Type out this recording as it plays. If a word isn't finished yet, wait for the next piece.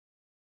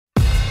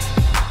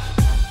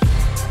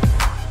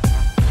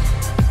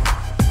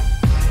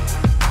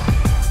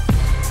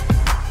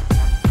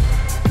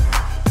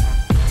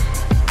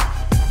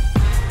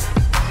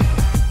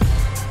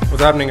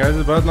What's happening, guys?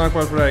 It's Bharat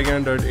Nagpal for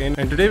iGyaan.in,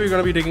 and today we're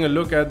going to be taking a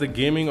look at the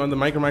gaming on the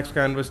Micromax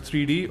Canvas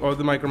 3D or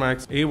the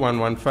Micromax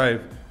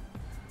A115.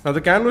 Now,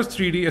 the Canvas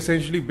 3D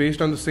essentially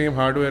based on the same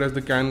hardware as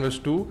the Canvas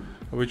 2,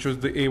 which was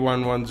the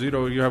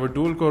A110. You have a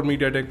dual-core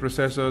MediaTek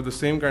processor, the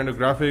same kind of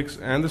graphics,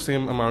 and the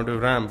same amount of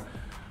RAM.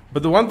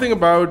 But the one thing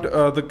about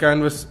the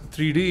Canvas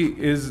 3D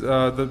is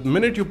the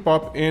minute you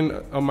pop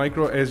in a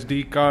micro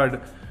SD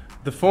card,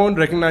 the phone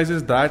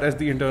recognizes that as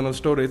the internal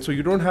storage, so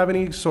you don't have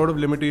any sort of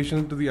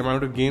limitation to the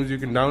amount of games you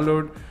can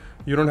download.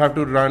 You don't have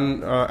to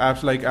run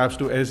apps like apps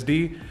to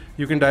SD.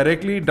 You can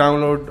directly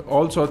download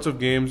all sorts of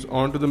games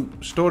onto the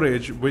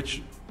storage,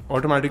 which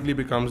automatically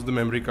becomes the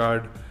memory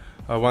card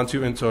once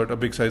you insert a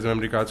big size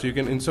memory card. So you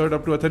can insert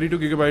up to a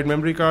 32GB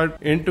memory card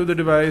into the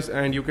device,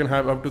 and you can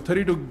have up to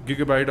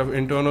 32GB of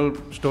internal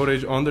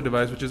storage on the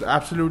device, which is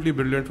absolutely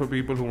brilliant for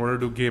people who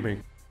want to do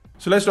gaming.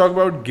 So let's talk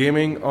about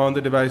gaming on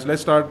the device.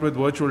 Let's start with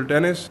virtual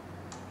tennis.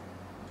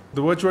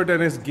 The virtual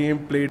tennis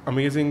game played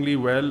amazingly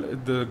well.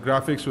 The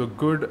graphics were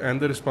good and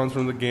the response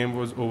from the game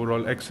was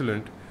overall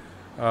excellent.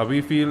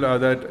 We feel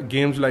that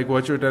games like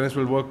virtual tennis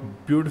will work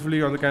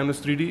beautifully on the Canvas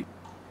 3D.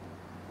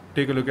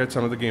 Take a look at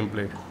some of the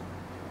gameplay.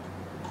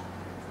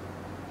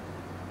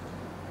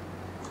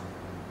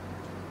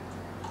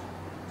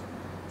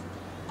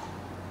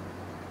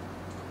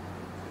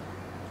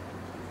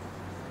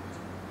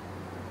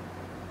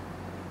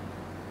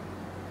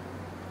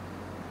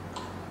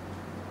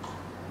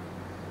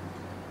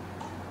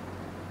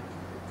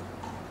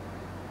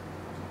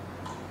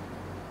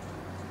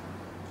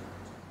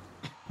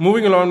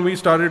 Moving along, we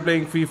started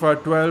playing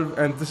FIFA 12,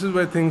 and this is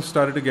where things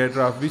started to get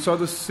rough. We saw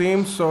the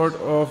same sort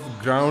of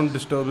ground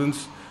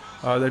disturbance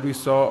that we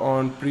saw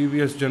on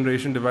previous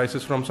generation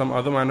devices from some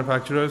other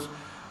manufacturers.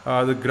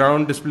 The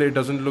ground display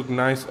doesn't look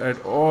nice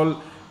at all,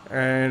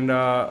 and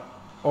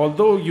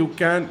although you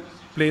can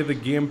play the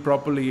game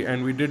properly,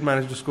 and we did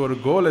manage to score a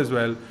goal as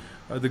well,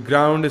 the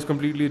ground is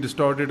completely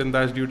distorted, and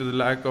that's due to the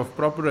lack of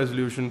proper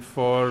resolution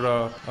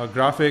for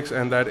graphics,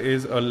 and that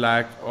is a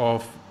lack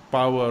of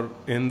power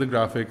in the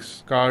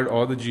graphics card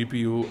or the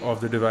GPU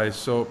of the device.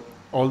 So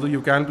although you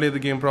can play the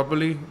game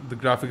properly, the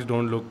graphics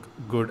don't look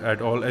good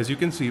at all, as you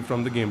can see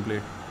from the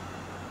gameplay.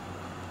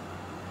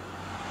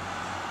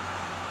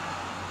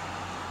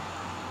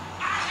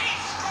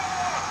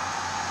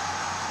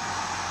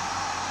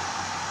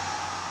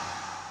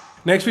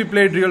 Next, we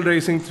played Real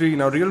Racing 3.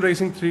 Now, Real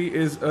Racing 3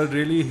 is a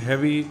really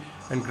heavy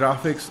and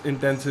graphics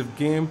intensive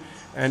game.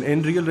 And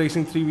in Real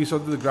Racing 3, we saw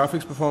that the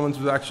graphics performance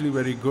was actually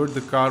very good.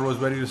 The car was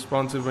very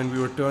responsive when we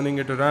were turning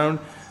it around,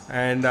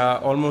 and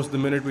almost the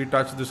minute we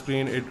touched the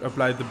screen, it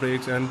applied the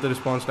brakes, and the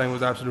response time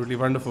was absolutely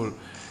wonderful.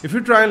 If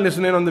you try and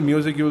listen in on the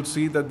music, you'll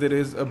see that there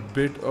is a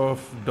bit of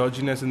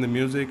dodginess in the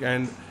music,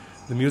 and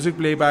the music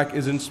playback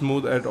isn't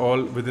smooth at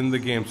all within the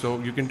game. So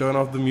you can turn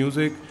off the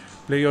music,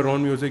 play your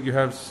own music. You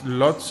have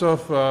lots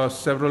of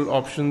several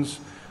options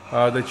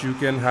that you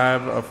can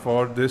have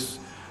for this.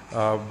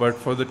 But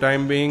for the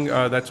time being,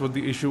 that's what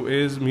the issue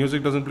is.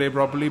 Music doesn't play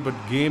properly, but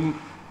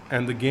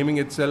the gaming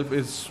itself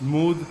is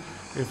smooth,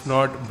 if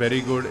not very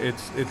good.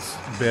 It's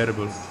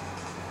bearable.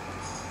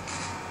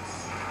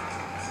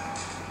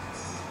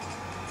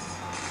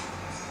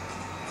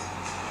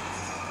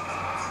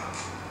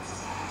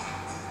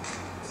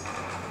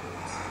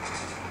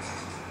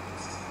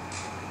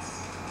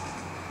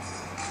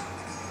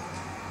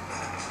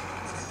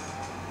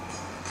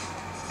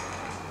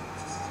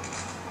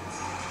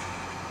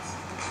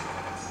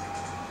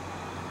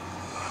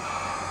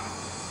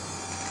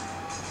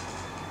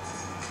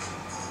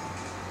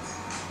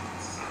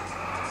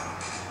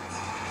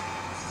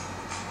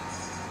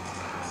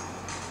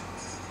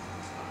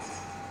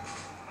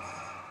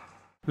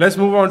 Let's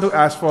move on to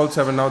Asphalt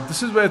 7. Now,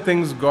 this is where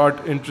things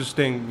got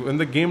interesting. When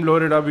the game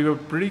loaded up, we were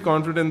pretty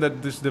confident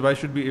that this device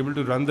should be able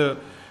to run the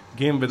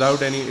game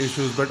without any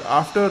issues. But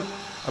after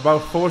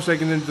about 4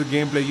 seconds into the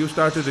gameplay, you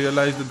start to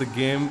realize that the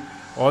game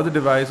or the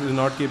device is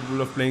not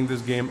capable of playing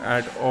this game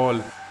at all.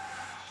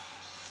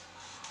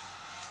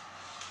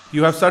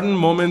 You have sudden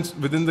moments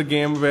within the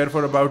game where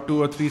for about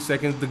 2 or 3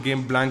 seconds the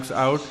game blanks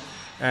out,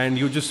 and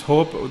you just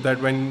hope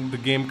that when the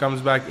game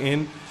comes back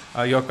in,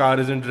 your car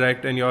isn't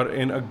wrecked and you're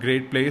in a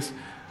great place.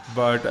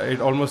 But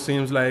it almost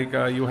seems like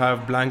you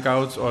have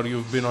blankouts or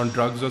you've been on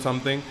drugs or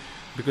something,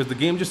 because the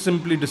game just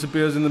simply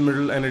disappears in the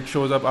middle and it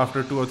shows up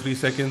after 2 or 3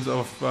 seconds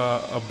of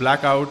a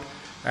blackout,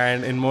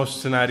 and in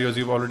most scenarios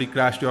you've already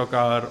crashed your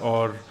car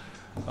or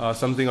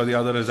something or the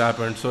other has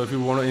happened. So if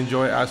you want to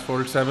enjoy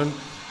Asphalt 7,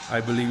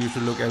 I believe you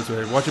should look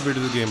elsewhere. Watch a bit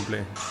of the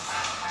gameplay.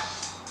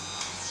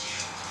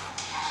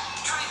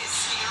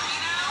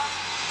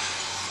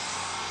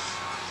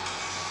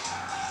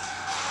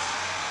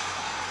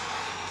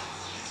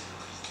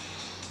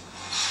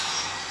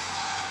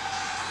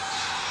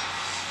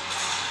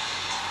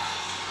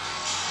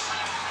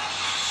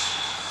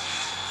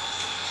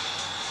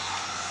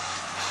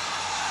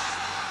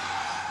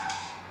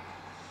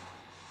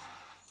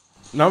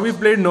 Now, we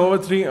played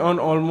Nova 3 on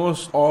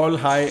almost all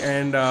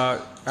high-end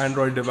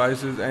Android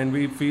devices, and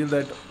we feel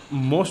that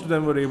most of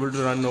them were able to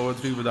run Nova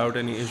 3 without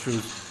any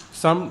issues.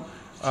 Some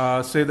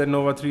say that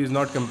Nova 3 is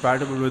not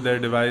compatible with their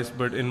device,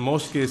 but in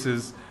most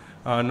cases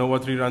Nova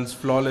 3 runs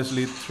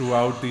flawlessly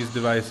throughout these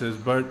devices.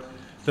 But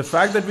the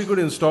fact that we could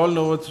install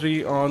Nova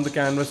 3 on the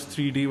Canvas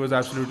 3D was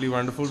absolutely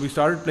wonderful. We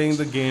started playing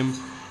the game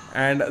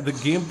and the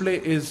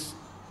gameplay is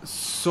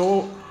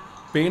so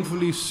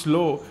painfully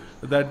slow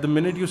that the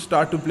minute you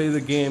start to play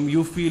the game,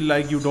 you feel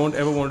like you don't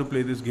ever want to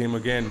play this game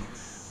again.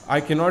 I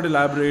cannot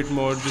elaborate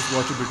more, just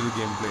watch a bit of the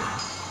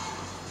gameplay.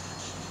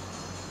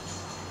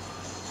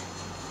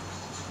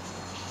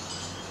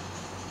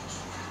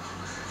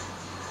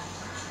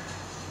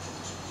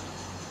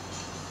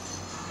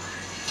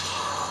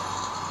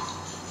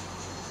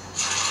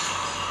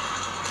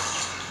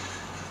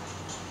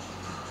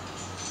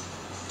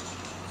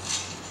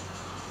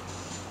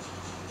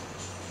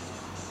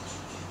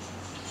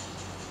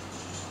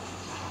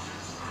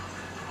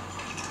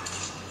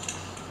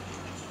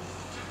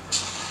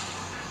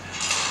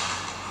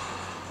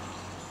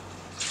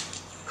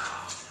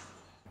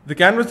 The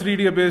Canvas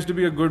 3D appears to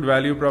be a good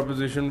value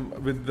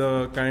proposition with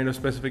the kind of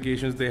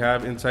specifications they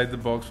have inside the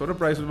box for a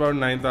price of about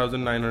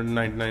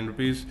 9,999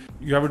 rupees.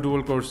 You have a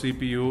dual core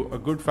CPU, a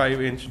good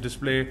 5-inch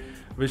display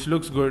which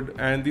looks good,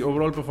 and the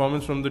overall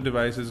performance from the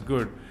device is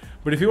good.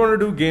 But if you want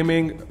to do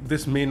gaming,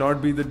 this may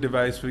not be the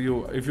device for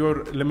you. If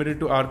you're limited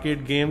to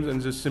arcade games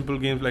and just simple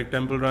games like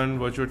Temple Run,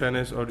 Virtua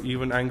Tennis, or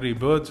even Angry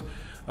Birds,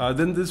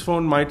 then this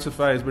phone might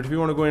suffice. But if you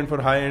want to go in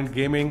for high-end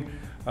gaming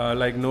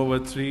like Nova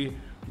 3,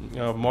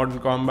 Modern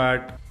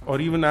Combat, or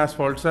even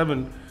Asphalt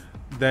 7,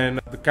 then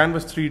the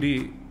Canvas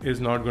 3D is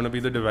not going to be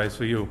the device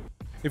for you.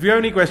 If you have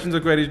any questions or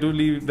queries, do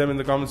leave them in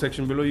the comment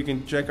section below. You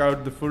can check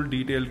out the full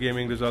detailed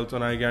gaming results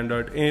on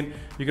iGyaan.in.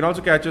 You can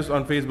also catch us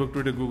on Facebook,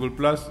 Twitter,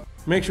 Google+.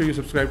 Make sure you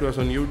subscribe to us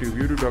on YouTube,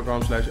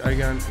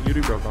 youtube.com/iGyaan,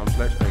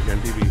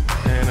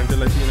 youtube.com/iGyaanTV. And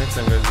until I see you next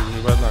time, guys, this is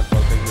Mubaznak.